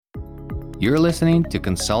You're listening to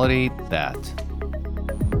Consolidate That.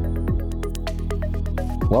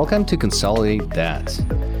 Welcome to Consolidate That.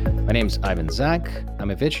 My name is Ivan Zak. I'm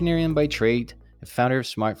a veterinarian by trade, a founder of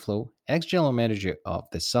SmartFlow, ex-general manager of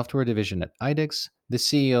the software division at IDEX, the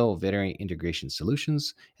CEO of Veterinary Integration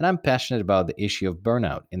Solutions, and I'm passionate about the issue of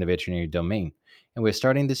burnout in the veterinary domain. And we're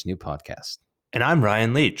starting this new podcast. And I'm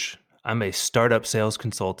Ryan Leach. I'm a startup sales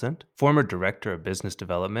consultant, former director of business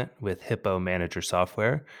development with Hippo Manager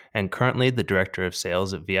Software, and currently the director of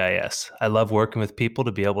sales at VIS. I love working with people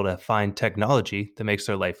to be able to find technology that makes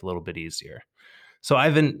their life a little bit easier. So,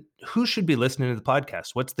 Ivan, who should be listening to the podcast?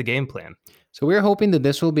 What's the game plan? So we're hoping that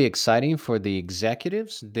this will be exciting for the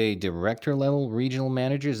executives, the director level regional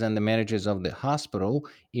managers, and the managers of the hospital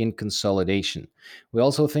in consolidation. We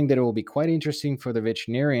also think that it will be quite interesting for the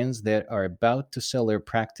veterinarians that are about to sell their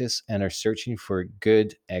practice and are searching for a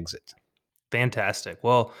good exit. Fantastic.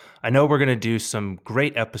 Well, I know we're going to do some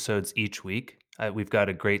great episodes each week. We've got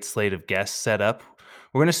a great slate of guests set up.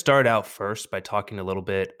 We're going to start out first by talking a little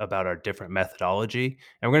bit about our different methodology,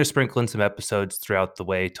 and we're going to sprinkle in some episodes throughout the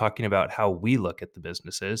way, talking about how we look at the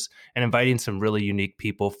businesses and inviting some really unique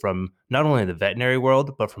people from not only the veterinary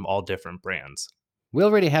world, but from all different brands. We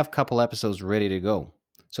already have a couple episodes ready to go,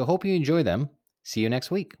 so hope you enjoy them. See you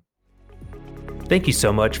next week. Thank you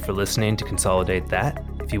so much for listening to Consolidate That.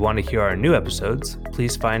 If you want to hear our new episodes,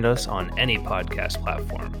 please find us on any podcast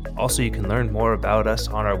platform. Also, you can learn more about us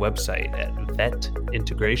on our website at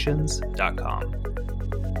vetintegrations.com.